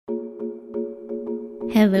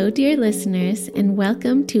Hello, dear listeners, and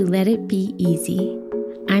welcome to Let It Be Easy.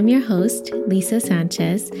 I'm your host, Lisa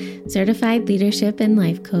Sanchez, certified leadership and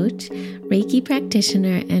life coach, Reiki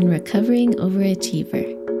practitioner, and recovering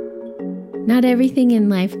overachiever. Not everything in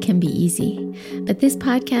life can be easy, but this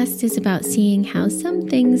podcast is about seeing how some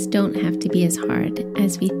things don't have to be as hard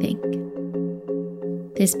as we think.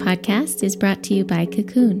 This podcast is brought to you by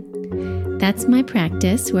Cocoon. That's my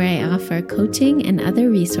practice where I offer coaching and other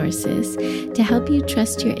resources to help you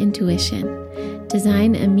trust your intuition,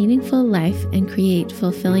 design a meaningful life, and create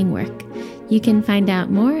fulfilling work. You can find out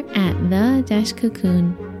more at the-cocoon.co.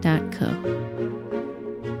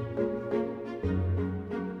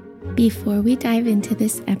 Before we dive into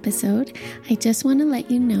this episode, I just want to let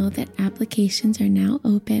you know that applications are now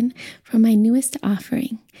open for my newest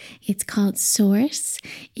offering. It's called Source.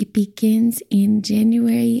 It begins in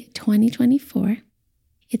January 2024.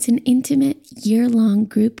 It's an intimate year-long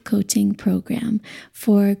group coaching program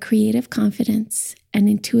for creative confidence and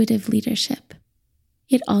intuitive leadership.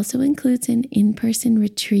 It also includes an in-person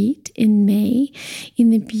retreat in May in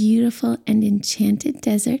the beautiful and enchanted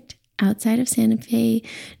desert outside of Santa Fe,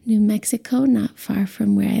 New Mexico, not far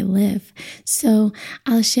from where I live. So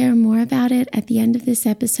I'll share more about it at the end of this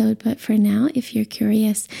episode, but for now, if you're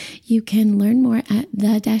curious, you can learn more at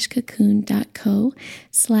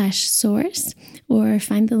the-cocoon.co/source or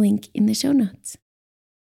find the link in the show notes.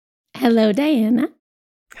 Hello, Diana.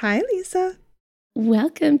 Hi, Lisa.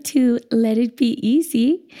 Welcome to Let It Be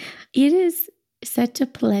Easy. It is such a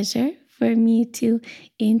pleasure for me to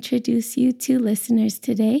introduce you to listeners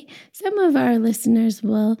today. Some of our listeners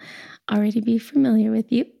will already be familiar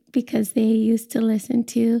with you because they used to listen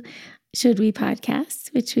to Should We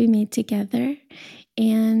podcasts, which we made together.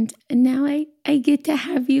 And now I get to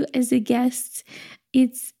have you as a guest.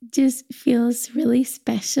 It just feels really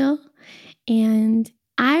special. And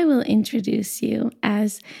I will introduce you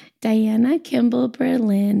as Diana Kimball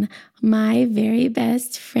Berlin, my very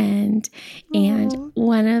best friend and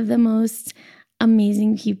one of the most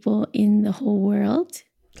amazing people in the whole world.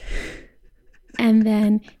 And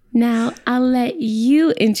then now I'll let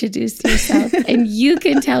you introduce yourself and you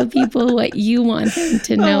can tell people what you want them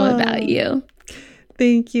to know about you.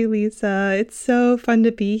 Thank you, Lisa. It's so fun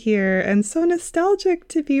to be here and so nostalgic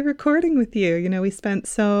to be recording with you. You know, we spent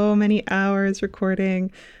so many hours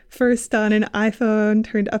recording, first on an iPhone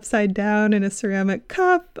turned upside down in a ceramic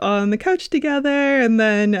cup on the couch together, and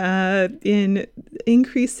then in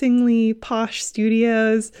increasingly posh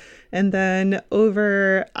studios, and then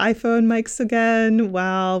over iPhone mics again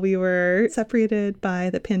while we were separated by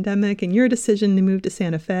the pandemic and your decision to move to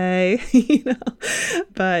Santa Fe,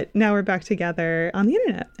 But now we're back together on the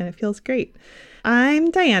internet and it feels great.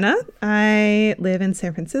 I'm Diana. I live in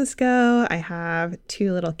San Francisco. I have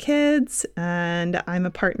 2 little kids and I'm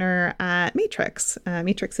a partner at Matrix.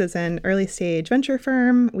 Matrix is an early stage venture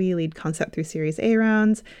firm. We lead concept through Series A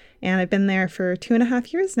rounds. And I've been there for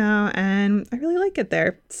 2.5 years now, and I really like it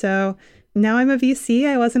there. So now I'm a VC.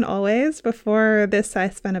 I wasn't always. Before this, I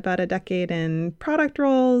spent about a decade in product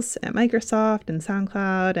roles at Microsoft and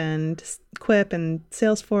SoundCloud and Quip and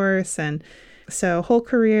Salesforce. And so whole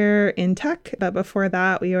career in tech. But before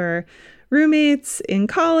that, we were roommates in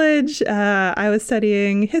college. I was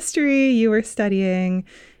studying history. You were studying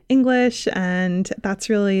English. And that's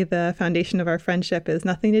really the foundation of our friendship, is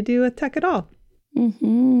nothing to do with tech at all.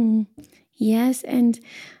 Mm-hmm. Yes. And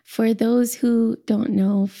for those who don't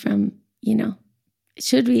know from,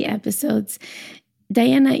 Should We episodes,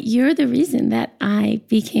 Diana, you're the reason that I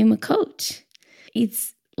became a coach.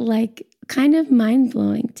 It's like kind of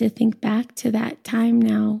mind-blowing to think back to that time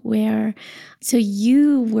now so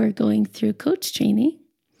you were going through coach training.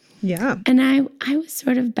 Yeah. And I was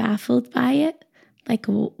sort of baffled by it. Like,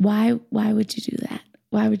 why would you do that?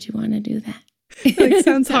 Why would you want to do that?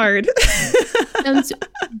 Sounds hard. Sounds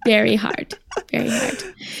very hard, very hard.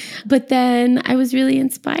 But then I was really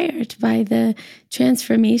inspired by the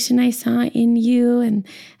transformation I saw in you and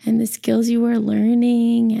the skills you were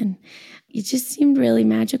learning. And it just seemed really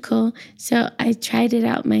magical. So I tried it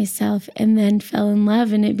out myself and then fell in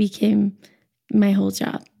love, and it became my whole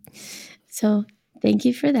job. So thank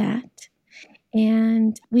you for that.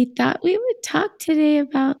 And we thought we would talk today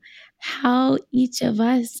about how each of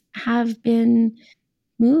us have been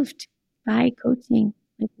moved by coaching.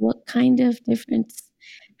 Like, what kind of difference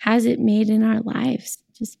has it made in our lives,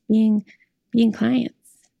 just being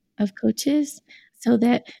clients of coaches, so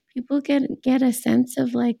that people get a sense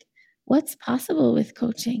of like what's possible with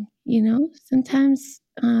coaching. Sometimes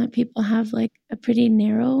people have like a pretty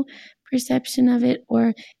narrow perception of it,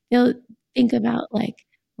 or they'll think about like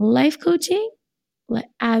life coaching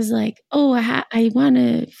as like, oh, I want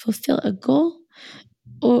to fulfill a goal.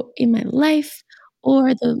 or in my life,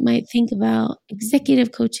 or they might think about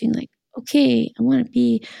executive coaching, like, okay, I want to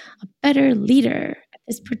be a better leader at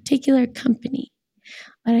this particular company.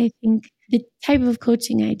 But I think the type of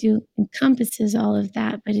coaching I do encompasses all of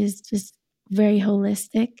that, but is just very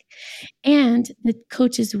holistic. And the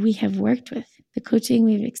coaches we have worked with, the coaching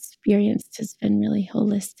we've experienced has been really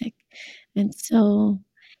holistic. And so,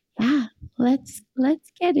 yeah, let's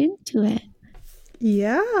get into it.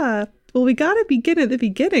 Yeah. Well, we got to begin at the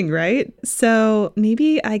beginning, right? So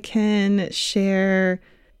maybe I can share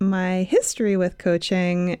my history with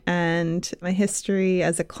coaching and my history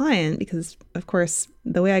as a client, because, of course,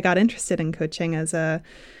 the way I got interested in coaching as a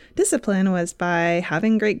discipline was by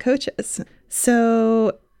having great coaches.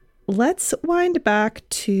 So let's wind back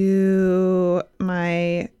to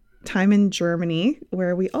my time in Germany,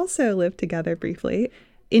 where we also lived together briefly.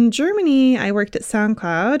 In Germany, I worked at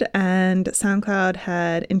SoundCloud, and SoundCloud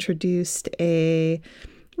had introduced a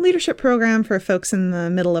leadership program for folks in the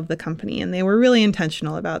middle of the company, and they were really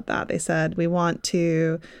intentional about that. They said, we want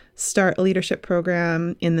to start a leadership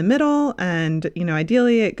program in the middle, and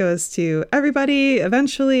ideally it goes to everybody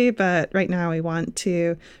eventually, but right now we want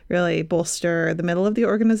to really bolster the middle of the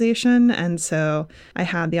organization. And so I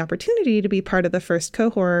had the opportunity to be part of the first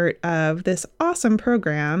cohort of this awesome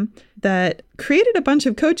program that created a bunch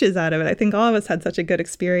of coaches out of it. I think all of us had such a good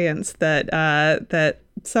experience that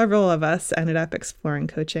several of us ended up exploring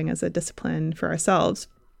coaching as a discipline for ourselves.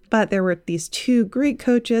 But there were these two great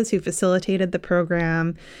coaches who facilitated the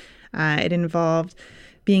program. It involved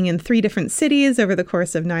being in 3 different cities over the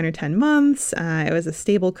course of 9 or 10 months. It was a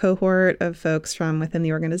stable cohort of folks from within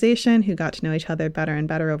the organization who got to know each other better and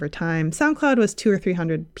better over time. SoundCloud was 200 or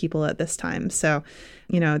 300 people at this time. So,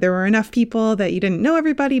 there were enough people that you didn't know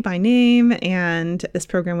everybody by name. And this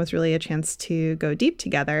program was really a chance to go deep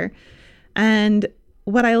together. And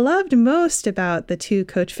what I loved most about the 2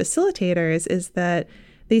 coach facilitators is that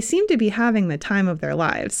they seemed to be having the time of their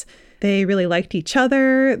lives. They really liked each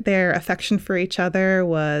other. Their affection for each other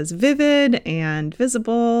was vivid and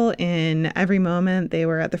visible in every moment they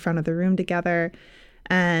were at the front of the room together.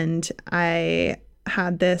 And I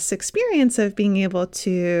had this experience of being able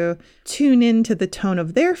to tune into the tone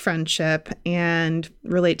of their friendship and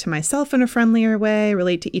relate to myself in a friendlier way,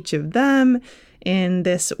 relate to each of them in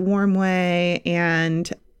this warm way.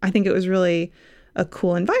 And I think it was really a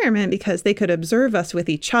cool environment because they could observe us with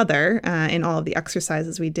each other in all of the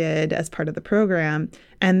exercises we did as part of the program,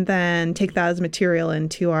 and then take that as material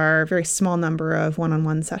into our very small number of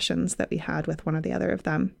one-on-one sessions that we had with one or the other of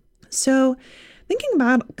them. So thinking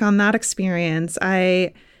back on that experience,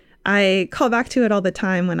 I call back to it all the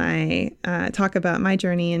time when I talk about my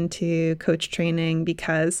journey into coach training,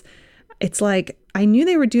 because it's like I knew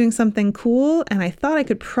they were doing something cool and I thought I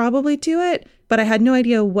could probably do it, but I had no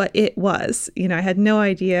idea what it was. I had no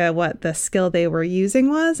idea what the skill they were using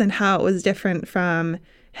was and how it was different from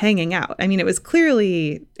hanging out. I mean, it was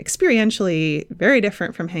clearly experientially very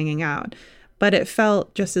different from hanging out, but it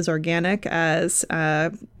felt just as organic as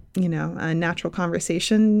a natural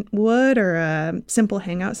conversation would, or a simple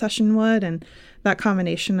hangout session would. And that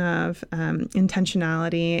combination of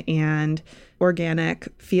intentionality and organic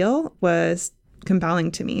feel was compelling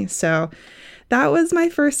to me. So that was my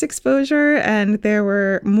first exposure, and there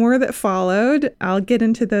were more that followed. I'll get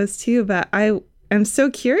into those too, but I am so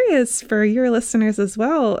curious for your listeners as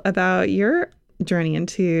well about your journey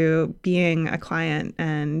into being a client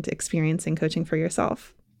and experiencing coaching for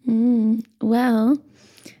yourself. Well,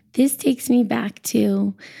 this takes me back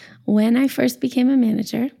to when I first became a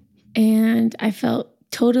manager, and I felt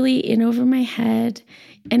totally in over my head,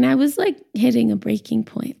 and I was like hitting a breaking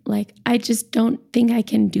point. Like, I just don't think I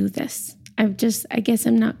can do this. I guess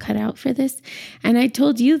I'm not cut out for this. And I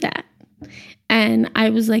told you that. And I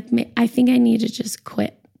was like, I think I need to just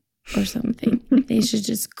quit or something. They should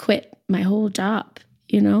just quit my whole job,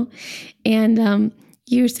 And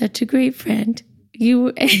you're such a great friend.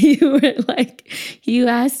 You were like, you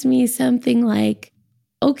asked me something like,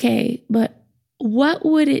 okay, but what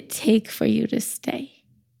would it take for you to stay?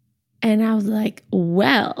 And I was like,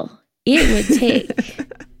 well, it would take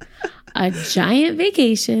a giant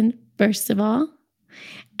vacation, first of all,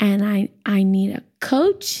 and I need a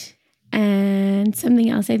coach and something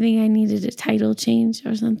else. I think I needed a title change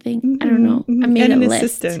or something. I don't know. I made and a an list.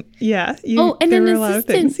 Assistant. Yeah. And there an were assistant. A lot of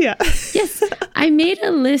things. Yeah. Yes. I made a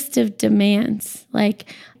list of demands.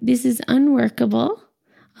 Like, this is unworkable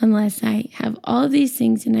unless I have all these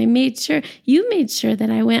things. And you made sure that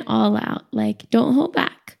I went all out. Like, don't hold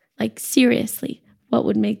back. Like, seriously, what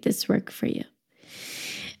would make this work for you?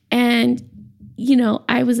 And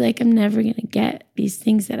I was like, I'm never going to get these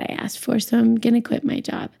things that I asked for, so I'm going to quit my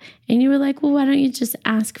job. And you were like, well, why don't you just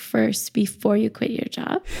ask first before you quit your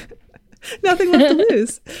job? Nothing left to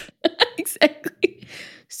lose. Exactly.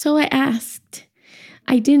 So I asked.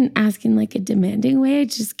 I didn't ask in like a demanding way. I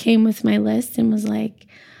just came with my list and was like,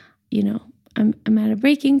 I'm at a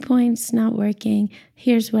breaking point. It's not working.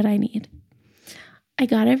 Here's what I need. I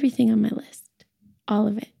got everything on my list, all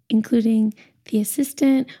of it, including the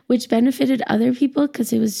assistant, which benefited other people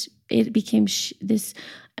because it became this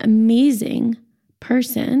amazing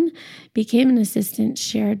person became an assistant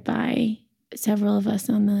shared by several of us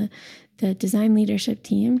on the design leadership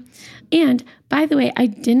team. And by the way, I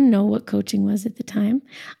didn't know what coaching was at the time.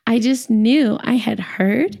 I just knew I had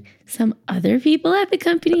heard some other people at the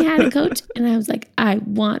company had a coach. And I was like, I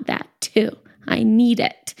want that too. I need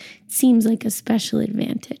it. It seems like a special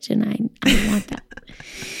advantage and I want that.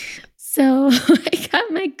 So I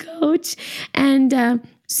got my coach, and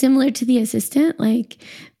similar to the assistant, like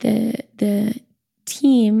the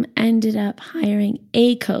team ended up hiring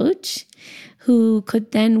a coach who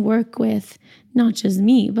could then work with not just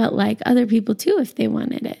me, but like other people too, if they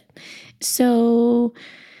wanted it. So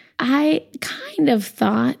I kind of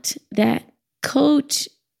thought that coach,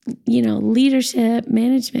 leadership,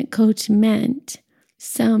 management coach meant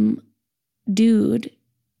some dude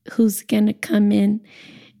who's going to come in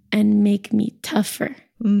and make me tougher,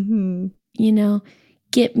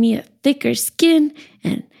 get me a thicker skin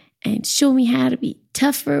and show me how to be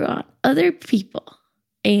tougher on other people.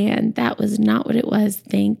 And that was not what it was.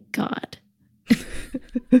 Thank God.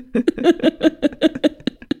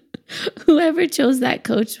 Whoever chose that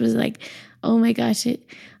coach was like, oh my gosh,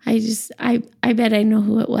 I bet I know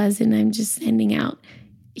who it was. And I'm just sending out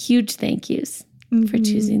huge thank yous for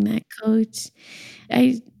choosing that coach.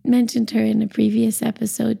 I mentioned her in a previous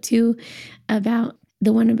episode too, about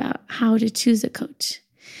how to choose a coach.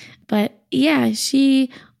 But yeah,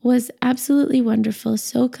 she was absolutely wonderful,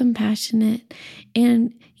 so compassionate,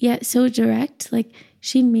 and yet so direct. Like,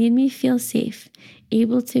 she made me feel safe,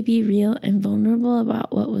 able to be real and vulnerable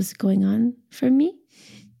about what was going on for me.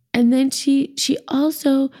 And then she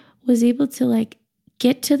also was able to like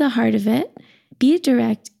get to the heart of it, be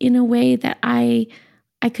direct in a way that I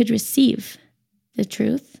could receive the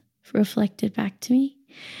truth reflected back to me,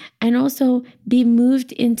 and also be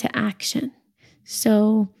moved into action.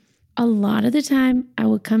 So a lot of the time I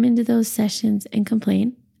would come into those sessions and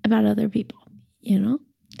complain about other people.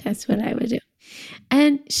 That's what I would do.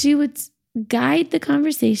 And she would guide the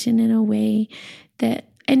conversation in a way that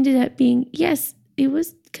ended up being, yes, it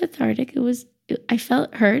was cathartic. I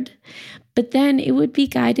felt heard, but then it would be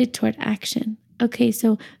guided toward action. Okay,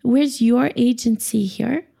 so where's your agency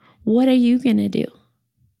here? What are you going to do?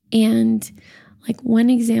 And like one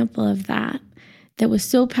example of that was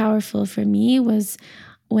so powerful for me was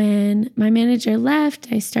when my manager left,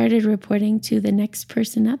 I started reporting to the next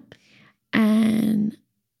person up, and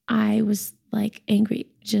I was like angry.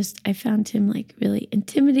 I found him like really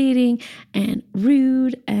intimidating and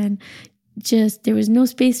rude, and just there was no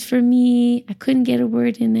space for me. I couldn't get a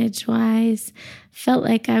word in edgewise. Felt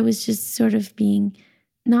like I was just sort of being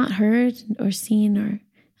not heard or seen or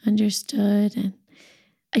understood. And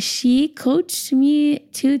she coached me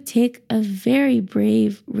to take a very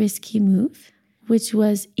brave, risky move, which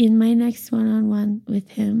was in my next one-on-one with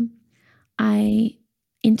him. I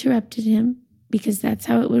interrupted him because that's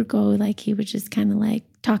how it would go. Like, he would just kind of like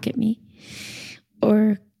talk at me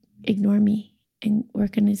or ignore me and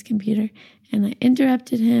work on his computer. And I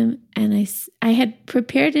interrupted him, and I had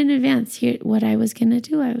prepared in advance here what I was going to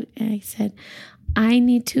do. I said, I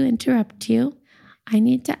need to interrupt you. I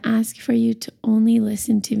need to ask for you to only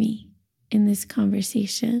listen to me in this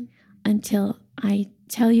conversation until I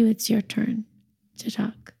tell you it's your turn to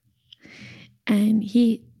talk. And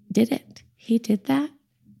he did it. He did that,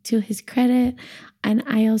 to his credit. And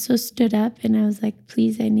I also stood up and I was like,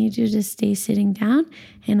 please, I need you to stay sitting down.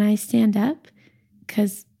 And I stand up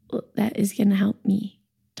because that is going to help me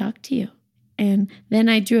talk to you. And then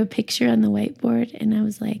I drew a picture on the whiteboard and I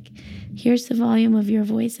was like, here's the volume of your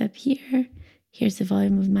voice up here. Here's the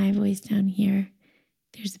volume of my voice down here.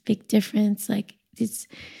 There's a big difference. Like,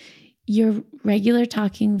 your regular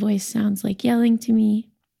talking voice sounds like yelling to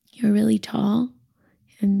me. You're really tall.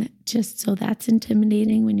 And that's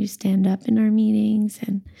intimidating when you stand up in our meetings.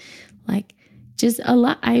 And like, just a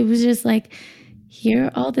lot. I was just like, here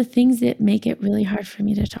are all the things that make it really hard for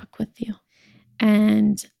me to talk with you.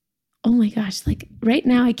 And oh my gosh, like right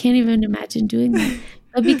now, I can't even imagine doing that.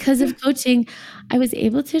 But because of coaching, I was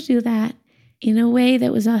able to do that in a way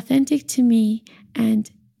that was authentic to me.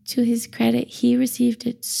 And to his credit, he received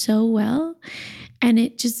it so well. And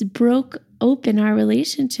it just broke open our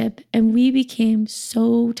relationship, and we became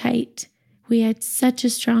so tight. We had such a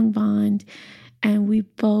strong bond, and we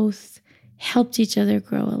both helped each other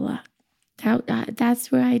grow a lot.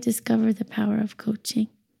 That's where I discovered the power of coaching.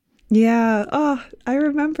 Yeah. Oh, I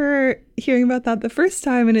remember hearing about that the first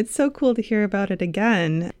time, and it's so cool to hear about it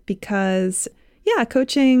again because, yeah,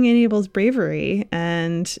 coaching enables bravery.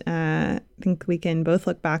 And I think we can both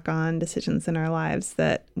look back on decisions in our lives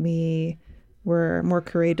that we were more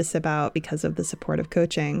courageous about because of the support of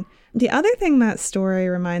coaching. The other thing that story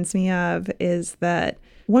reminds me of is that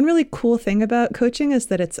one really cool thing about coaching is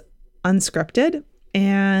that it's unscripted.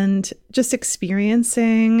 And just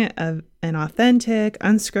experiencing an authentic,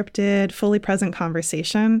 unscripted, fully present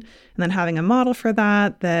conversation, and then having a model for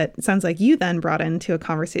that sounds like you then brought into a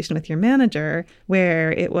conversation with your manager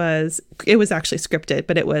where it was actually scripted,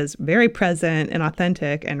 but it was very present and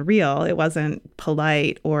authentic and real. It wasn't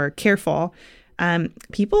polite or careful.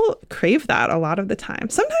 People crave that a lot of the time.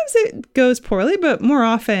 Sometimes it goes poorly, but more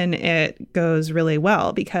often it goes really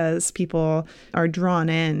well because people are drawn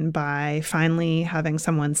in by finally having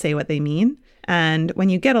someone say what they mean. And when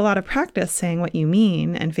you get a lot of practice saying what you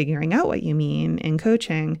mean and figuring out what you mean in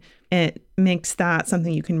coaching, it makes that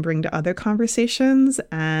something you can bring to other conversations,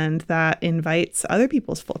 and that invites other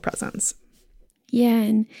people's full presence.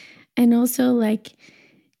 Yeah, and also, like,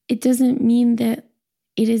 it doesn't mean that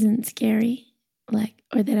it isn't scary. Like,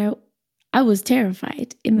 or that I was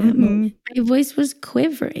terrified in that moment. My voice was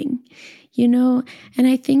quivering, and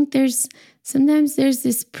I think sometimes there's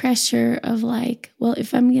this pressure of like, well,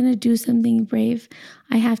 if I'm going to do something brave,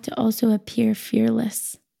 I have to also appear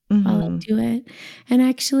fearless while I do it. And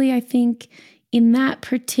actually, I think in that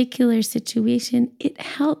particular situation, it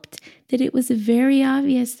helped that it was very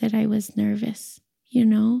obvious that I was nervous.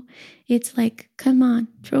 It's like, come on,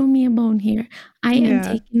 throw me a bone here. I am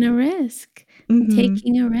taking a risk. I'm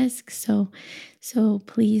taking a risk. So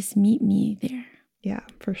please meet me there. Yeah,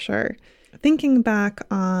 for sure. Thinking back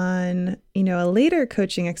on, a later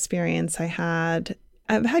coaching experience I've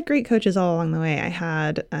had great coaches all along the way. I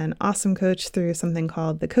had an awesome coach through something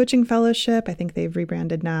called the Coaching Fellowship. I think they've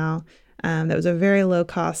rebranded now. That was a very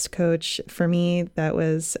low-cost coach for me. That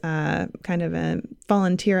was kind of a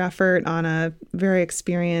volunteer effort on a very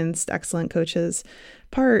experienced, excellent coach's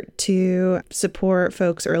part to support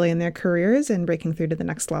folks early in their careers and breaking through to the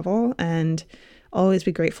next level, and always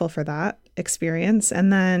be grateful for that experience.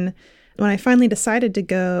 And then when I finally decided to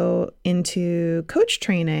go into coach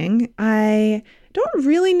training, I don't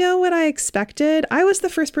really know what I expected. I was the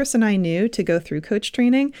first person I knew to go through coach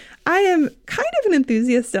training. I am kind of an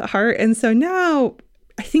enthusiast at heart. And so now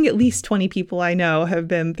I think at least 20 people I know have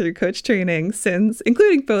been through coach training since,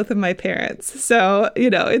 including both of my parents. So,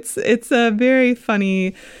 it's a very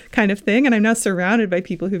funny kind of thing. And I'm now surrounded by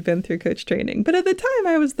people who've been through coach training. But at the time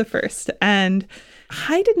I was the first. And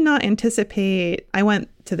I did not anticipate, I went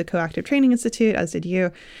to the Coactive Training Institute, as did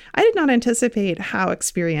you. I did not anticipate how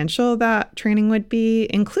experiential that training would be,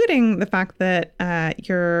 including the fact that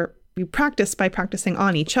you practice by practicing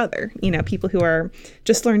on each other. People who are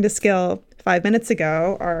just learned a skill 5 minutes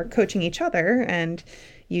ago are coaching each other, and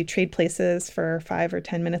you trade places for 5 or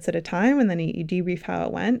 10 minutes at a time, and then you debrief how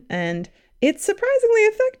it went. And it's surprisingly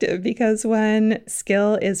effective because when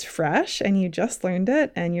skill is fresh and you just learned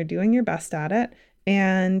it and you're doing your best at it,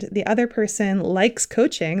 and the other person likes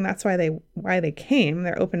coaching, that's why they came,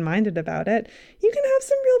 they're open-minded about it, you can have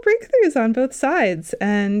some real breakthroughs on both sides.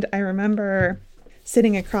 And I remember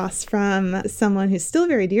sitting across from someone who's still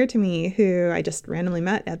very dear to me, who I just randomly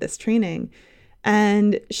met at this training,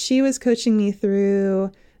 and she was coaching me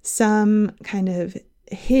through some kind of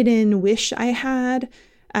hidden wish I had,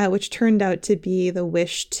 which turned out to be the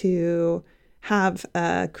wish to have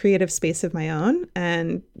a creative space of my own.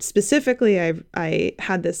 And specifically, I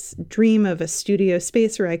had this dream of a studio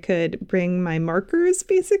space where I could bring my markers,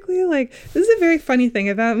 basically. Like, this is a very funny thing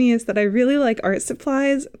about me, is that I really like art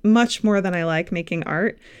supplies much more than I like making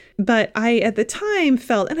art. But I, at the time,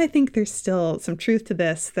 felt, and I think there's still some truth to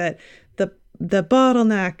this, that the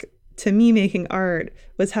bottleneck to me making art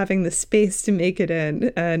was having the space to make it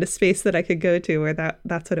in, and a space that I could go to where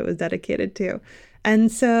that's what it was dedicated to.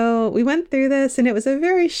 And so we went through this, and it was a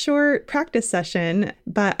very short practice session,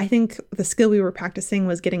 but I think the skill we were practicing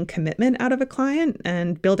was getting commitment out of a client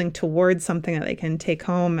and building towards something that they can take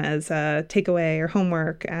home as a takeaway or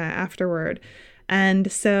homework afterward.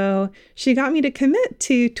 And so she got me to commit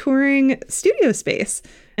to touring studio space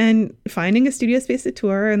and finding a studio space to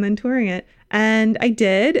tour and then touring it. And I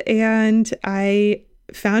did, and I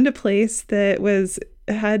found a place that was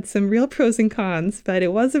had some real pros and cons, but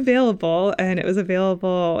it was available, and it was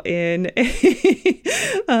available in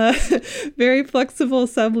a very flexible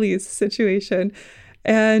sublease situation.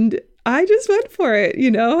 And I just went for it,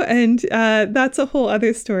 and that's a whole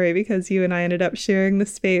other story, because you and I ended up sharing the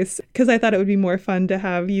space because I thought it would be more fun to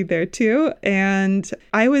have you there too. And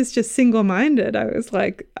I was just single-minded. I was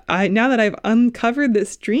like, now that I've uncovered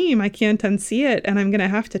this dream, I can't unsee it, and I'm going to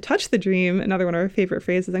have to touch the dream. Another one of our favorite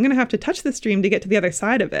phrases, I'm going to have to touch this dream to get to the other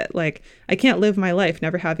side of it. Like, I can't live my life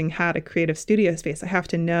never having had a creative studio space. I have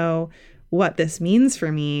to know what this means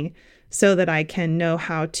for me, so that I can know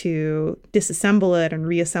how to disassemble it and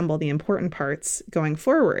reassemble the important parts going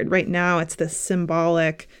forward. Right now, it's this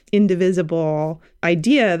symbolic, indivisible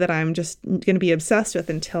idea that I'm just going to be obsessed with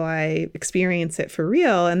until I experience it for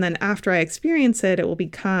real. And then after I experience it, it will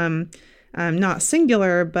become not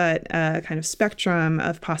singular, but a kind of spectrum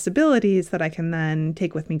of possibilities that I can then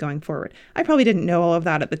take with me going forward. I probably didn't know all of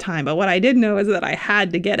that at the time, but what I did know is that I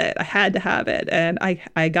had to get it. I had to have it. And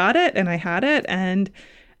I got it, and I had it, and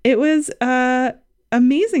it was an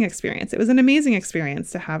amazing experience. It was an amazing experience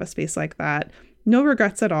to have a space like that. No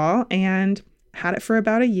regrets at all. And had it for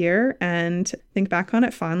about a year and think back on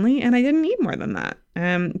it fondly. And I didn't need more than that.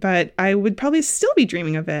 But I would probably still be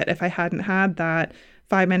dreaming of it if I hadn't had that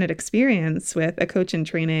 5-minute experience with a coach in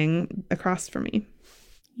training across from me.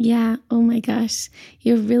 Yeah. Oh my gosh.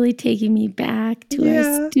 You're really taking me back to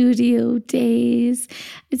our studio days.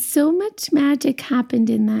 It's so much magic happened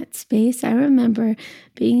in that space. I remember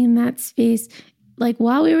being in that space. Like,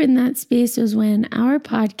 while we were in that space was when our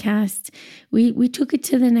podcast, we took it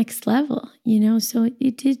to the next level, so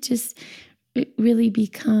it did just really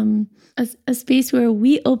become a space where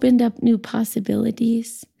we opened up new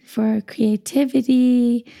possibilities for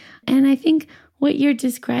creativity. And I think what you're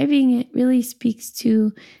describing, it really speaks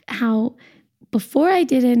to how before I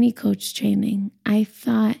did any coach training, I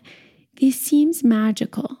thought, this seems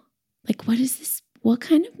magical. Like, what is this? What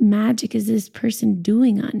kind of magic is this person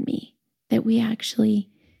doing on me that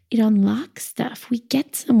it unlocks stuff. We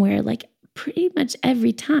get somewhere like pretty much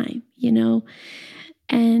every time,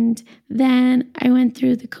 And then I went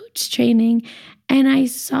through the coach training, and I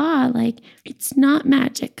saw it's not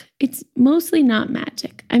magic. It's mostly not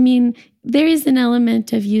magic. I mean, there is an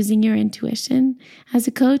element of using your intuition as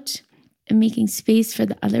a coach and making space for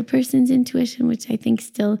the other person's intuition, which I think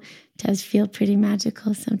still does feel pretty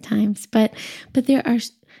magical sometimes. But there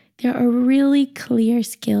are really clear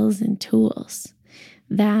skills and tools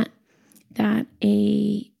that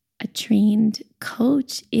a trained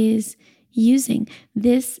coach is using.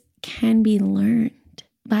 This can be learned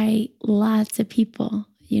by lots of people.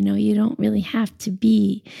 You don't really have to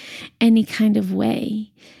be any kind of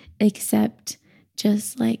way except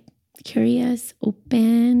just curious,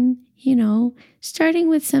 open, starting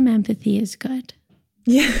with some empathy is good.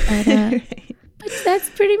 Yeah. But that's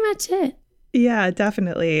pretty much it. Yeah,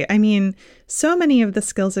 definitely. I mean, so many of the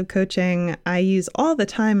skills of coaching I use all the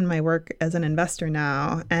time in my work as an investor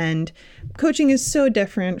now. And coaching is so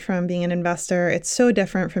different from being an investor. It's so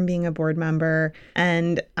different from being a board member.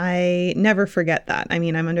 And I never forget that. I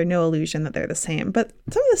mean, I'm under no illusion that they're the same. But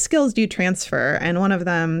some of the skills do transfer. And one of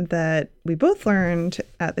them that we both learned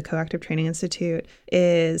at the Coactive Training Institute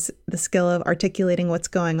is the skill of articulating what's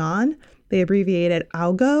going on. They abbreviate it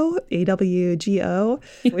AWGO, A-W-G-O,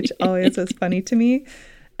 which always was funny to me.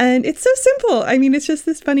 And it's so simple. I mean, it's just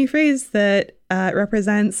this funny phrase that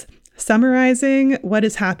represents summarizing what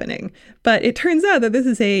is happening. But it turns out that this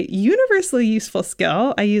is a universally useful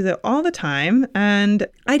skill. I use it all the time. And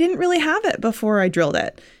I didn't really have it before I drilled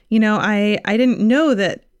it. I didn't know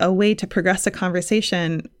that a way to progress a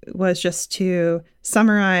conversation was just to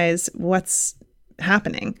summarize what's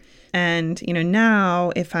happening. And,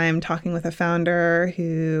 now if I'm talking with a founder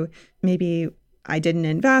who maybe I didn't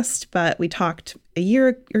invest, but we talked a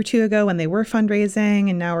year or two ago when they were fundraising,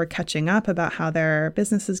 and now we're catching up about how their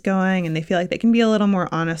business is going, and they feel like they can be a little more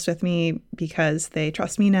honest with me because they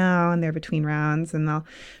trust me now and they're between rounds, and they'll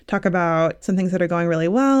talk about some things that are going really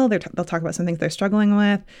well. They'll talk about some things they're struggling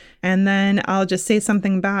with. And then I'll just say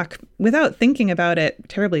something back without thinking about it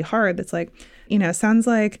terribly hard. That's sounds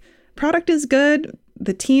like product is good,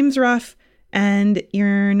 the team's rough, and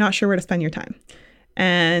you're not sure where to spend your time.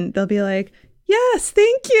 And they'll be like, yes,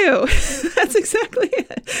 thank you. That's exactly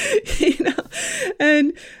it.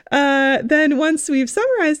 And then once we've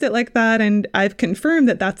summarized it like that, and I've confirmed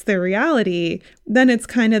that that's their reality, then it's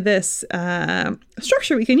kind of this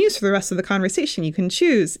structure we can use for the rest of the conversation. You can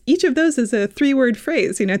choose. Each of those is a 3-word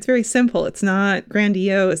phrase. It's very simple. It's not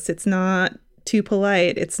grandiose. It's not too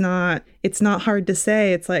polite. It's not hard to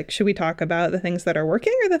say. It's like, should we talk about the things that are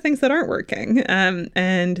working or the things that aren't working?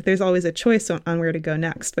 And there's always a choice on where to go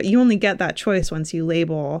next. But you only get that choice once you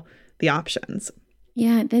label the options.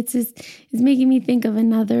 Yeah, it's making me think of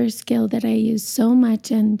another skill that I use so much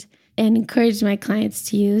and encourage my clients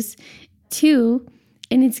to use too.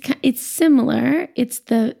 And it's similar. It's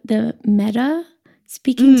the meta,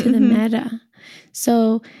 speaking to the meta.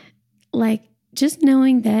 So like just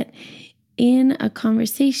knowing that in a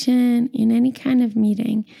conversation, in any kind of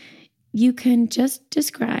meeting, you can just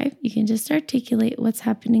describe, you can just articulate what's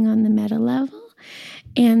happening on the meta level.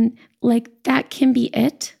 And like that can be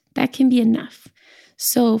it. That can be enough.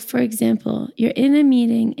 So for example, you're in a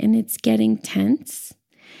meeting and it's getting tense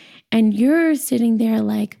and you're sitting there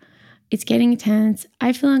like, it's getting tense.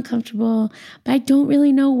 I feel uncomfortable, but I don't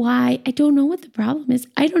really know why. I don't know what the problem is.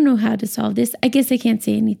 I don't know how to solve this. I guess I can't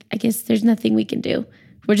say anything. I guess there's nothing we can do.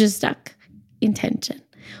 We're just stuck in tension.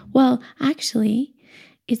 Well, actually,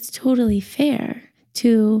 it's totally fair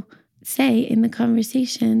to say in the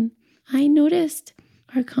conversation, I noticed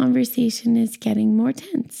our conversation is getting more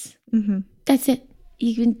tense. Mm-hmm. That's it.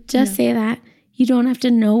 You can just say that. You don't have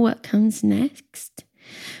to know what comes next,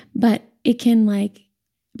 but it can like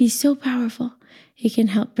be so powerful. It can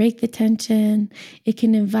help break the tension. It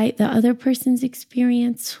can invite the other person's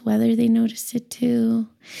experience, whether they notice it too.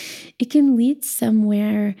 It can lead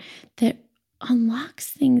somewhere that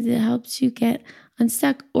unlocks things. It helps you get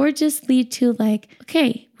unstuck or just lead to like,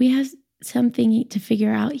 okay, we have something to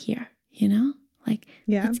figure out here, you know? Like,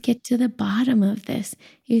 let's get to the bottom of this.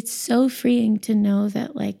 It's so freeing to know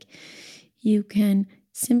that like you can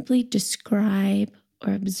simply describe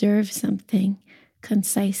or observe something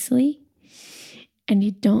concisely, and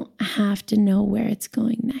you don't have to know where it's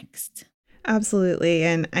going next. Absolutely.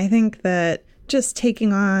 And I think that just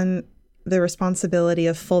taking on the responsibility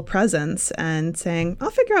of full presence and saying,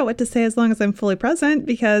 I'll figure out what to say as long as I'm fully present,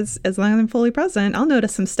 because as long as I'm fully present, I'll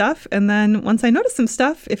notice some stuff. And then once I notice some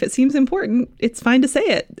stuff, if it seems important, it's fine to say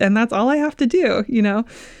it. And that's all I have to do, you know?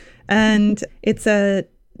 And it's a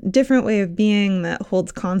different way of being that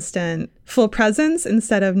holds constant full presence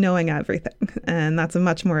instead of knowing everything. And that's a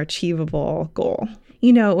much more achievable goal.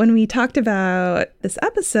 You know, when we talked about this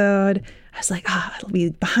episode, I was like, it'll be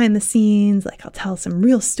behind the scenes. Like I'll tell some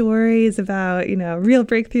real stories about, you know, real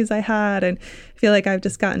breakthroughs I had. And I feel like I've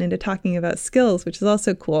just gotten into talking about skills, which is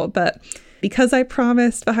also cool. But because I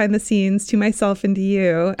promised behind the scenes to myself and to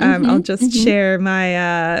you, I'll just share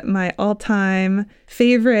my my all-time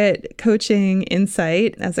favorite coaching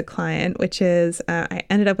insight as a client, which is I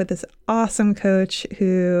ended up with this awesome coach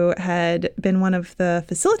who had been one of the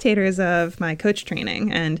facilitators of my coach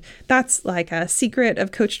training. And that's like a secret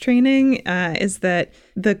of coach training, is that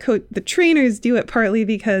the trainers do it partly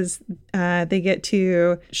because they get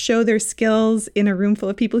to show their skills in a room full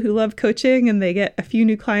of people who love coaching, and they get a few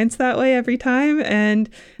new clients that way every time. And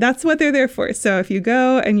that's what they're there for. So if you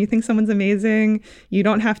go and you think someone's amazing, you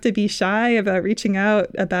don't have to be shy about reaching out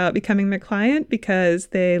about becoming their client, because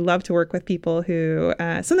they love to work with people who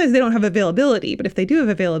sometimes they don't have availability, but if they do have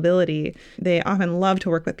availability, they often love to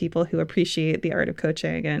work with people who appreciate the art of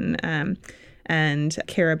coaching and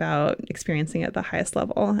care about experiencing it at the highest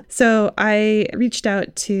level. So I reached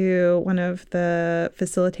out to one of the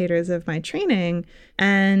facilitators of my training,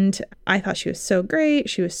 and I thought she was so great.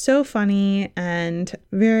 She was so funny and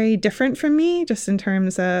very different from me, just in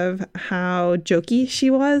terms of how jokey she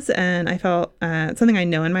was. And I felt something I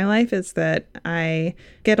know in my life is that I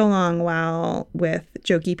get along well with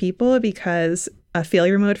jokey people, because a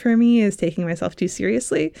failure mode for me is taking myself too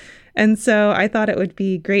seriously. And so I thought it would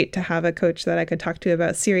be great to have a coach that I could talk to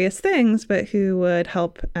about serious things, but who would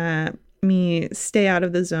help me stay out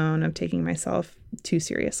of the zone of taking myself too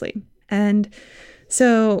seriously. And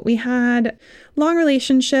so we had a long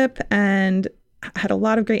relationship and had a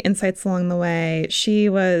lot of great insights along the way. She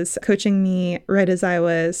was coaching me right as I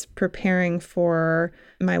was preparing for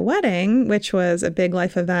my wedding, which was a big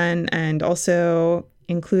life event, and also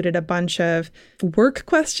included a bunch of work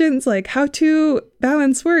questions, like how to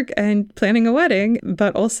balance work and planning a wedding,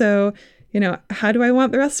 but also, you know, how do I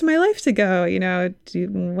want the rest of my life to go? You know,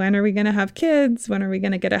 when are we going to have kids? When are we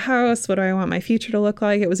going to get a house? What do I want my future to look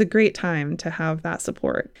like? It was a great time to have that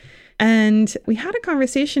support. And we had a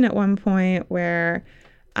conversation at one point where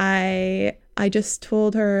I just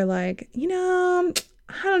told her, like, you know,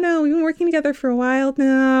 I don't know, we've been working together for a while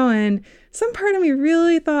now, and some part of me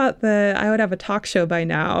really thought that I would have a talk show by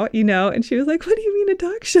now, And she was like, what do you mean a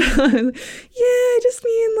talk show? I was like, yeah, I just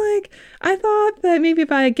mean like, I thought that maybe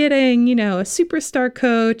by getting, a superstar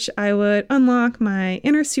coach, I would unlock my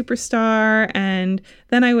inner superstar, and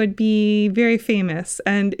then I would be very famous.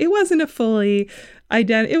 And it wasn't a fully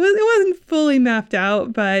it wasn't fully mapped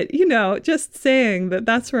out, but just saying that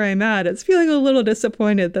that's where I'm at. It's feeling a little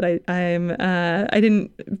disappointed that I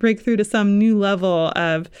didn't break through to some new level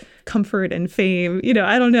of comfort and fame.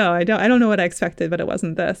 I don't know. I don't know what I expected, but it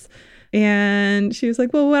wasn't this. And she was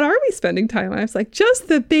like, well, what are we spending time on? I was like, just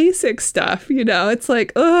the basic stuff, It's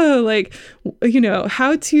like,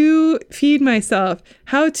 how to feed myself,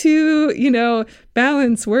 how to,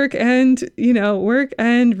 balance work and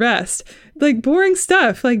rest, like boring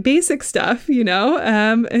stuff, like basic stuff,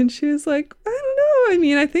 and she was like, I don't know. I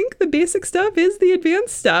mean, I think the basic stuff is the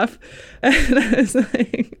advanced stuff. And I was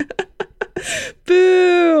like,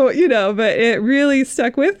 boo, but it really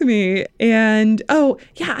stuck with me. And oh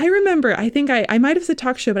yeah, I remember, I think I might have said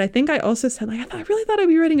talk show, but I think I also said like, I really thought I'd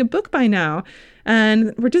be writing a book by now.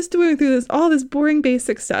 And we're just doing through all this boring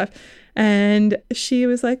basic stuff. And she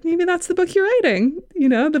was like, maybe that's the book you're writing.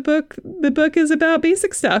 The book is about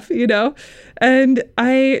basic stuff, And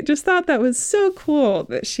I just thought that was so cool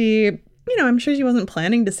that she, I'm sure she wasn't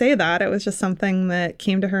planning to say that. It was just something that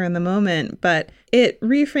came to her in the moment. But it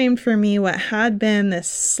reframed for me what had been this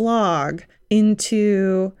slog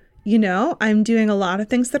into, I'm doing a lot of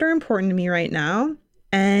things that are important to me right now.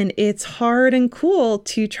 And it's hard and cool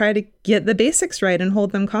to try to get the basics right and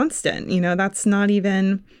hold them constant. That's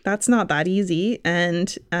not that easy.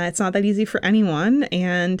 And it's not that easy for anyone.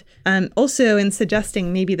 And also in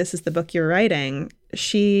suggesting maybe this is the book you're writing,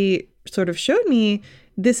 she sort of showed me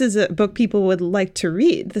this is a book people would like to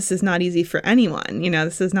read. This is not easy for anyone.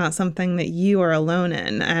 This is not something that you are alone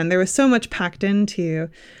in. And there was so much packed into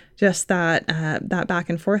just that back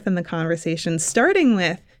and forth in the conversation, starting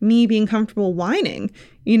with me being comfortable whining,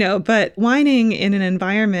 but whining in an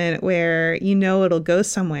environment where it'll go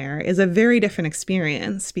somewhere is a very different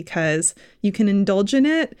experience, because you can indulge in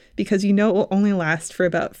it because it will only last for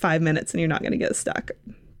about 5 minutes and you're not going to get stuck.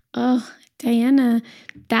 Oh, Diana,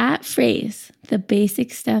 that phrase, the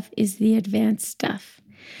basic stuff is the advanced stuff.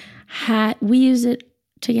 We use it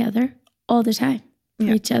together all the time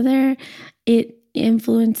for each other. It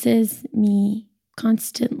influences me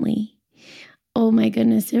constantly. Oh my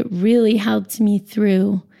goodness, it really helped me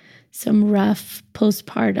through some rough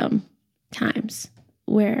postpartum times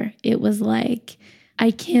where it was like,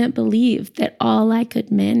 I can't believe that all I could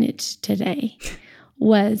manage today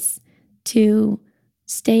was to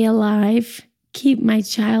stay alive, keep my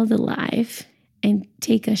child alive, and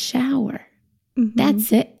take a shower. Mm-hmm.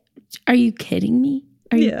 That's it. Are you kidding me?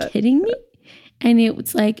 Are you kidding me? And it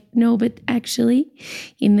was like, no, but actually,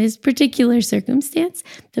 in this particular circumstance,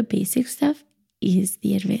 the basic stuff is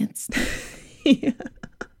the advanced stuff.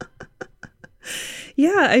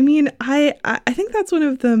 Yeah, I mean, I think that's one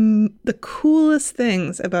of the coolest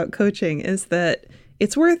things about coaching is that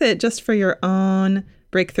it's worth it just for your own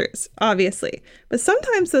breakthroughs, obviously. But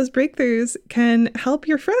sometimes those breakthroughs can help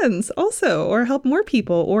your friends also, or help more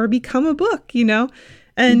people, or become a book,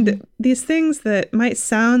 And these things that might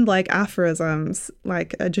sound like aphorisms,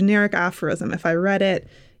 like a generic aphorism, if I read it,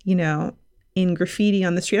 in graffiti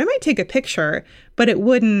on the street, I might take a picture, but it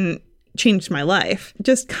wouldn't change my life.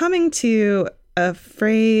 Just coming to a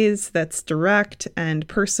phrase that's direct and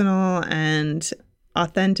personal and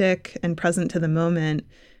authentic and present to the moment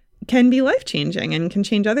can be life-changing and can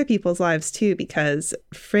change other people's lives too, because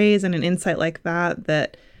a phrase and an insight like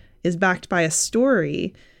that is backed by a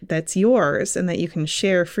story that's yours and that you can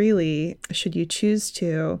share freely should you choose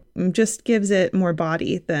to, just gives it more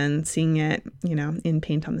body than seeing it, in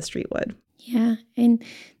paint on the street would. Yeah. And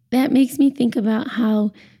that makes me think about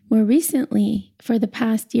how more recently, for the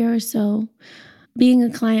past year or so, being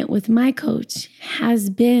a client with my coach has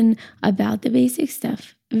been about the basic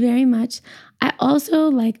stuff very much. I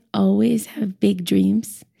also always have big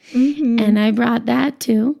dreams. Mm-hmm. And I brought that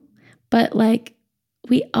too. But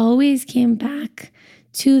we always came back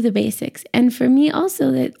to the basics. And for me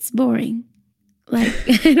also, that's boring.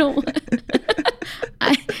 I don't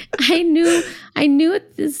I knew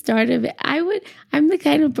at the start of it, I'm the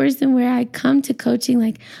kind of person where I come to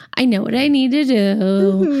coaching I know what I need to do.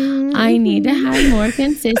 Mm-hmm. I need to have more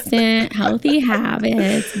consistent, healthy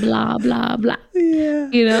habits, blah, blah, blah. Yeah.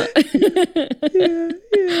 Yeah.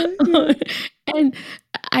 And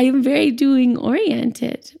I am very doing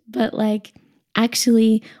oriented, but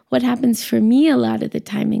actually what happens for me a lot of the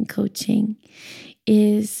time in coaching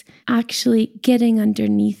is actually getting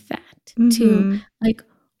underneath that to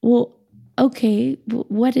well, okay,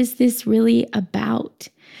 what is this really about?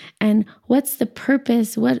 And what's the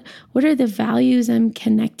purpose? What are the values I'm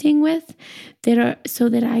connecting with that are so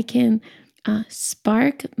that I can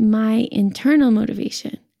spark my internal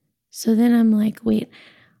motivation? So then I'm like, wait,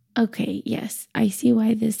 okay, yes, I see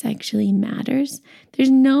why this actually matters. There's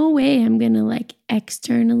no way I'm going to like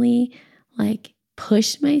externally like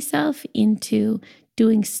push myself into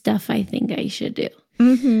doing stuff I think I should do.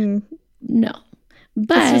 Mm-hmm. No.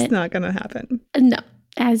 But it's just not going to happen. No,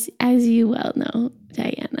 as you well know,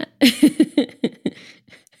 Diana.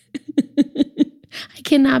 I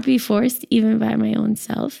cannot be forced even by my own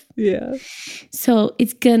self. Yeah. So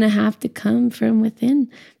it's going to have to come from within,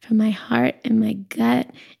 from my heart and my gut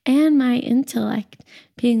and my intellect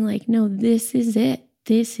being like, no, this is it.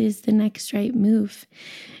 This is the next right move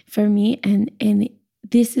for me. And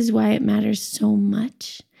this is why it matters so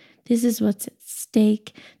much. This is what's at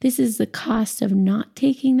stake. This is the cost of not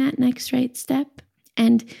taking that next right step.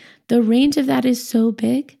 And the range of that is so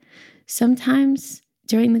big. Sometimes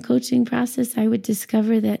during the coaching process, I would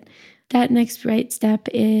discover that next right step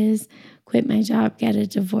is quit my job, get a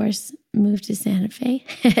divorce, move to Santa Fe.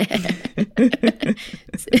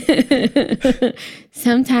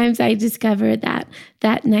 Sometimes I discover that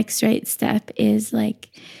next right step is like,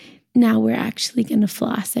 now we're actually going to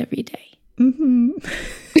floss every day. Mm-hmm.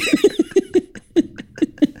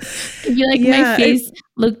 I feel like my face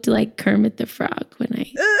looked like Kermit the Frog when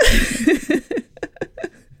I...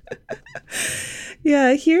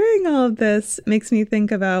 Yeah, hearing all of this makes me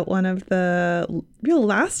think about one of the real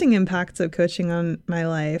lasting impacts of coaching on my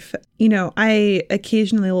life. You know, I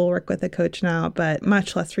occasionally will work with a coach now, but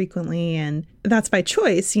much less frequently. And that's by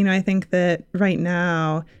choice. You know, I think that right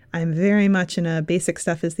now I'm very much in a basic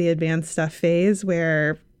stuff is the advanced stuff phase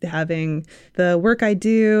where having the work I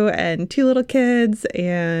do and 2 little kids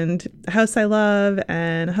and a house I love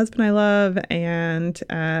and a husband I love and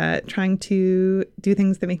trying to do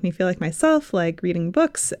things that make me feel like myself, like reading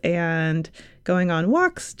books and going on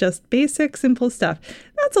walks, just basic, simple stuff.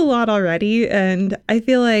 That's a lot already. And I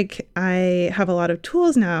feel like I have a lot of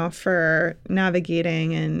tools now for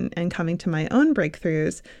navigating and coming to my own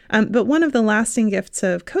breakthroughs. But one of the lasting gifts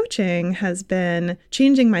of coaching has been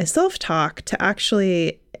changing my self-talk to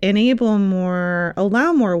actually allow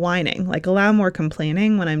more whining, like allow more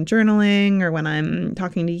complaining when I'm journaling or when I'm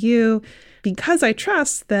talking to you, because I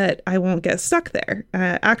trust that I won't get stuck there.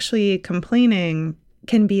 Actually, complaining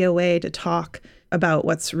can be a way to talk about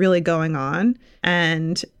what's really going on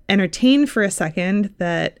and entertain for a second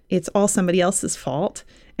that it's all somebody else's fault,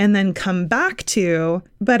 and then come back to,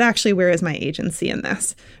 but actually, where is my agency in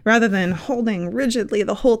this? Rather than holding rigidly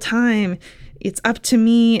the whole time, it's up to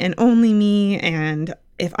me and only me, and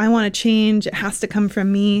if I want to change, it has to come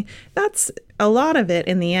from me. That's a lot of it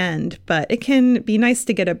in the end, but it can be nice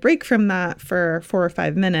to get a break from that for 4 or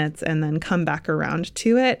 5 minutes and then come back around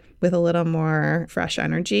to it with a little more fresh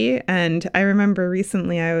energy. And I remember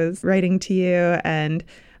recently I was writing to you and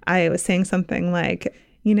I was saying something like,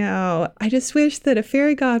 you know, I just wish that a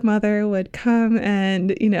fairy godmother would come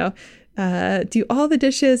and, you know, do all the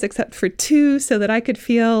dishes except for 2 so that I could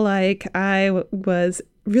feel like I was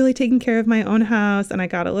really taking care of my own house and I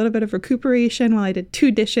got a little bit of recuperation while I did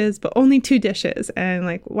 2 dishes, but only 2 dishes. And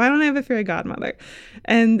like, why don't I have a fairy godmother?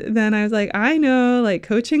 And then I was like, I know, like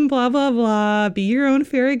coaching, blah, blah, blah, be your own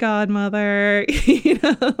fairy godmother, you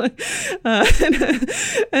know,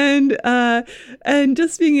 and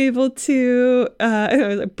just being able to, I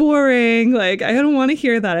was like, boring, like, I don't want to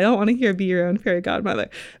hear that. I don't want to hear be your own fairy godmother,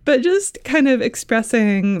 but just kind of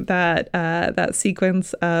expressing that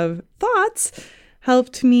sequence of thoughts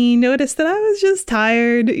helped me notice that I was just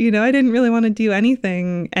tired. You know, I didn't really want to do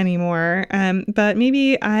anything anymore. But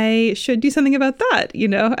maybe I should do something about that, you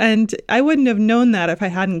know, and I wouldn't have known that if I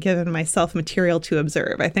hadn't given myself material to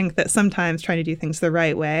observe. I think that sometimes trying to do things the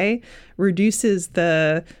right way reduces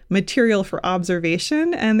the material for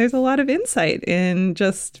observation. And there's a lot of insight in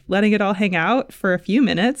just letting it all hang out for a few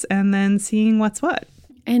minutes and then seeing what's what.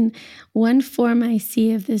 And one form I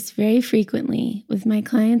see of this very frequently with my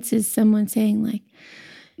clients is someone saying like,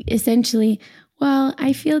 essentially, well,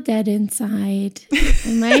 I feel dead inside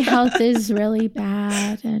and my health is really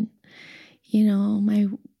bad. And, you know,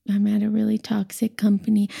 I'm at a really toxic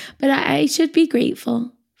company, but I should be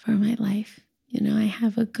grateful for my life. You know, I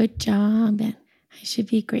have a good job and I should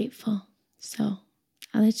be grateful. So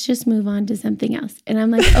let's just move on to something else. And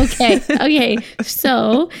I'm like, okay.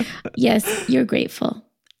 So yes, you're grateful.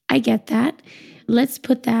 I get that. Let's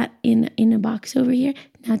put that in a box over here.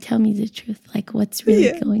 Now tell me the truth. Like what's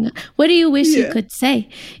really going on? What do you wish you could say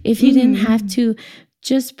if you didn't have to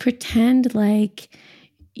just pretend like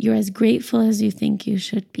you're as grateful as you think you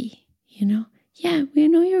should be, you know? Yeah, we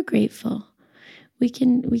know you're grateful. We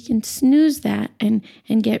can snooze that and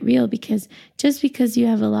get real, because just because you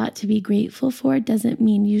have a lot to be grateful for doesn't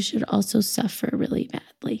mean you should also suffer really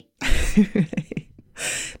badly. Right.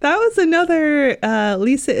 That was another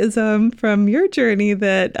Lisa-ism from your journey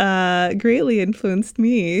that greatly influenced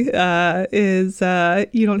me, is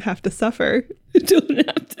you don't have to suffer. You don't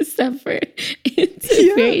have to suffer. It's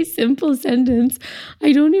a very simple sentence.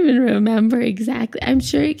 I don't even remember exactly. I'm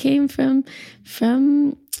sure it came from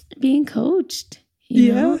being coached,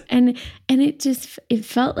 you know? And it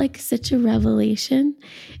felt like such a revelation.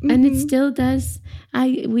 And it still does.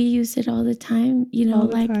 We use it all the time, you know,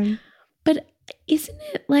 time. But isn't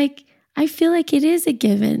it like, I feel like it is a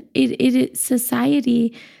given. It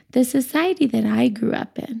society, the society that I grew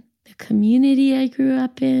up in, the community I grew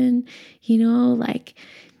up in, you know, like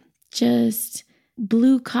just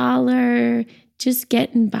blue collar, just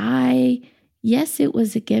getting by. Yes, it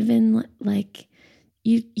was a given. Like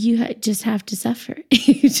you just have to suffer.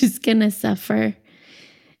 You're just gonna suffer.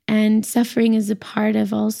 And suffering is a part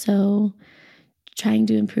of also trying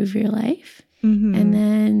to improve your life.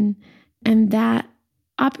 And that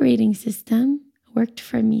operating system worked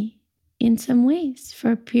for me in some ways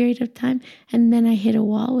for a period of time. And then I hit a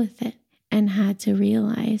wall with it and had to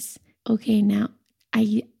realize, okay, now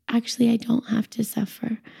I don't have to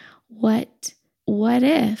suffer. What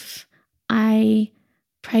if I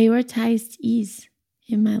prioritized ease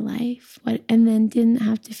in my life? And then didn't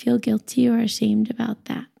have to feel guilty or ashamed about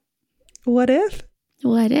that? What if?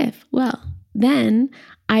 Well, then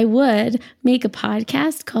I would make a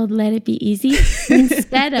podcast called Let It Be Easy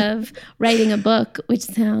instead of writing a book, which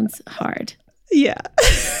sounds hard. Yeah.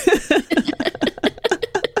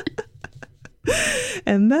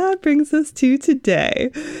 And that brings us to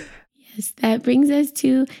today. Yes, that brings us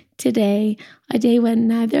to today, a day when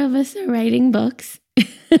neither of us are writing books.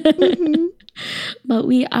 But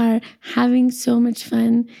we are having so much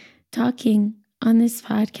fun talking on this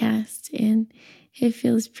podcast, and it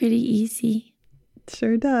feels pretty easy. It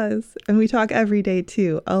sure does. And we talk every day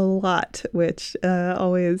too, a lot, which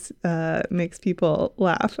always makes people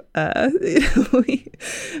laugh.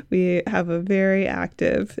 We have a very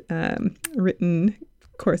active written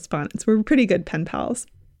correspondence. We're pretty good pen pals.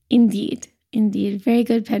 Indeed. Very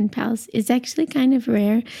good pen pals. It's actually kind of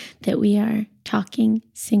rare that we are talking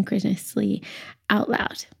synchronously out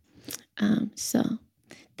loud. So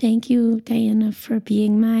thank you, Diana, for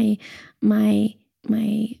being my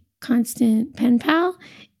constant pen pal,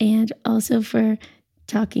 and also for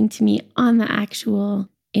talking to me on the actual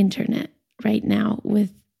internet right now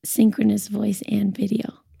with synchronous voice and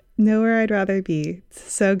video. Nowhere I'd rather be.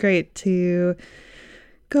 It's so great to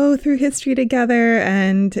go through history together,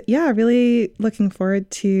 and really looking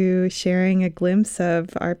forward to sharing a glimpse of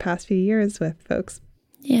our past few years with folks.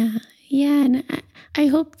 Yeah, and I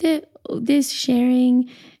hope that this sharing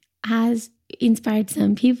has inspired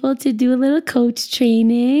some people to do a little coach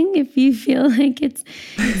training if you feel like it's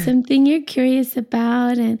something you're curious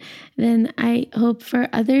about. And then I hope for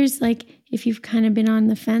others, like if you've kind of been on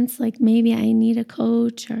the fence, like maybe I need a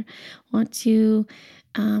coach or want to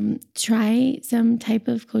try some type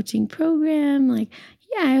of coaching program, like,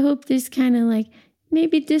 I hope this kind of like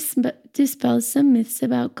maybe dispels some myths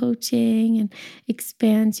about coaching and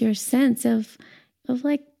expands your sense of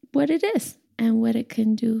like what it is and what it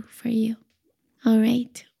can do for you. All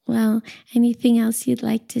right. Well, anything else you'd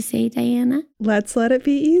like to say, Diana? Let's let it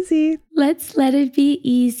be easy. Let's let it be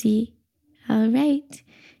easy. All right.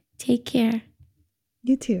 Take care.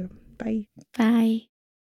 You too. Bye. Bye.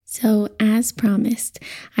 So as promised,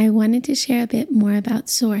 I wanted to share a bit more about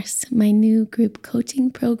Source, my new group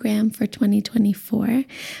coaching program for 2024.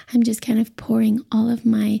 I'm just kind of pouring all of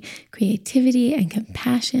my creativity and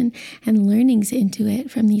compassion and learnings into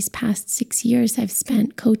it from these past 6 years I've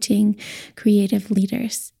spent coaching creative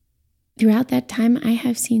leaders. Throughout that time, I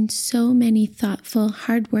have seen so many thoughtful,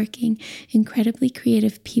 hardworking, incredibly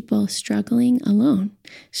creative people struggling alone,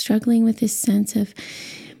 struggling with this sense of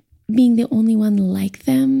being the only one like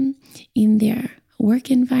them in their work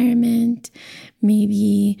environment,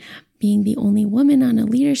 maybe being the only woman on a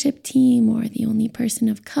leadership team or the only person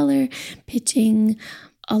of color pitching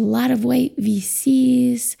a lot of white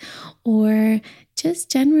VCs, or just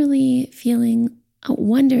generally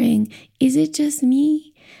wondering, is it just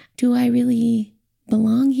me? Do I really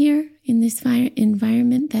belong here in this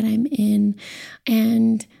environment that I'm in?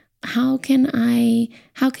 And how can I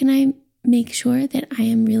make sure that I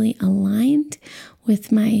am really aligned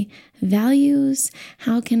with my values?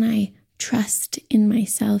 How can I trust in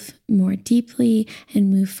myself more deeply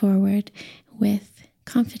and move forward with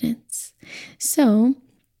confidence? So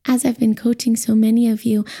As I've been coaching so many of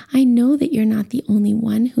you, I know that you're not the only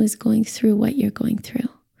one who is going through what you're going through.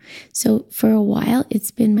 So for a while,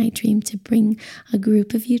 it's been my dream to bring a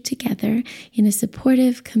group of you together in a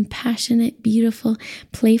supportive, compassionate, beautiful,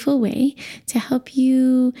 playful way to help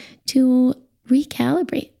you to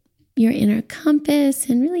recalibrate your inner compass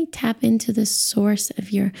and really tap into the source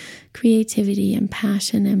of your creativity and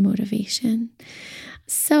passion and motivation.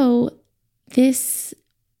 So this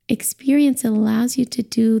experience allows you to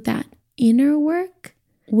do that inner work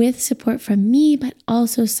with support from me, but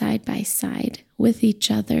also side by side with each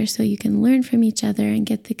other, so you can learn from each other and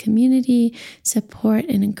get the community support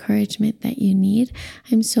and encouragement that you need.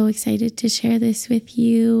 I'm so excited to share this with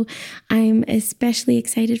you. I'm especially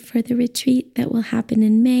excited for the retreat that will happen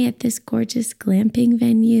in May at this gorgeous glamping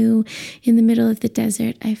venue in the middle of the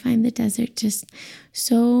desert. I find the desert just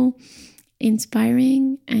so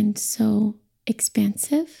inspiring and so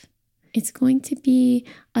expansive. It's going to be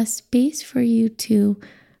a space for you to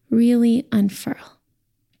really unfurl.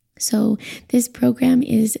 So this program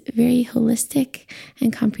is very holistic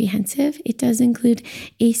and comprehensive. It does include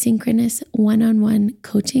asynchronous one-on-one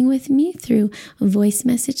coaching with me through voice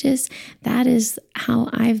messages. That is how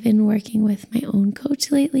I've been working with my own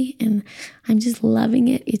coach lately, and I'm just loving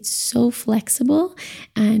it. It's so flexible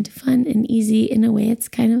and fun and easy in a way. It's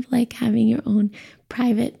kind of like having your own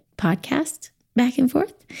private podcast back and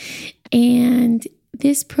forth. And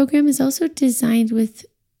this program is also designed with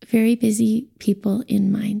very busy people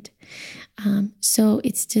in mind. So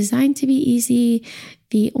it's designed to be easy.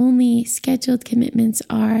 The only scheduled commitments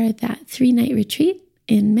are that 3-night retreat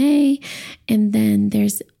in May, and then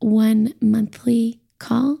there's one monthly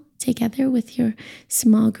call together with your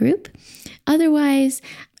small group. Otherwise,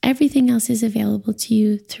 everything else is available to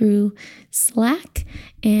you through Slack,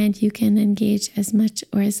 and you can engage as much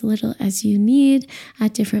or as little as you need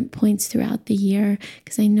at different points throughout the year,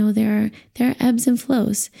 because I know there are ebbs and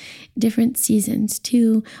flows, different seasons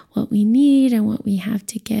to what we need and what we have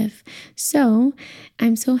to give. So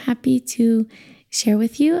I'm so happy to share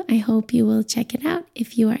with you. I hope you will check it out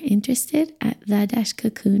if you are interested at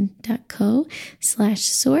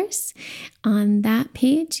the-cocoon.co/source. On that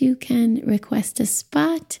page, you can request a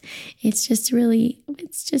spot. It's just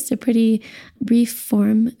a pretty brief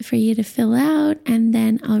form for you to fill out, and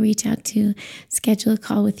then I'll reach out to schedule a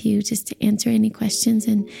call with you just to answer any questions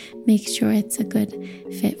and make sure it's a good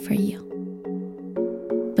fit for you.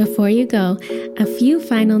 Before you go, a few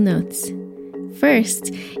final notes.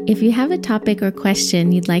 First, if you have a topic or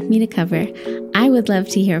question you'd like me to cover, I would love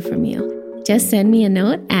to hear from you. Just send me a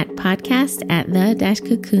note at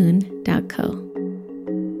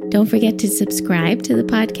podcast@the-cocoon.co. Don't forget to subscribe to the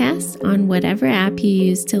podcast on whatever app you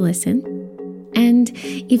use to listen. And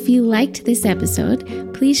if you liked this episode,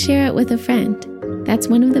 please share it with a friend. That's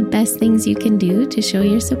one of the best things you can do to show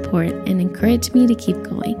your support and encourage me to keep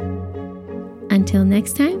going. Until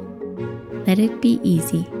next time, let it be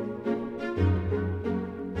easy.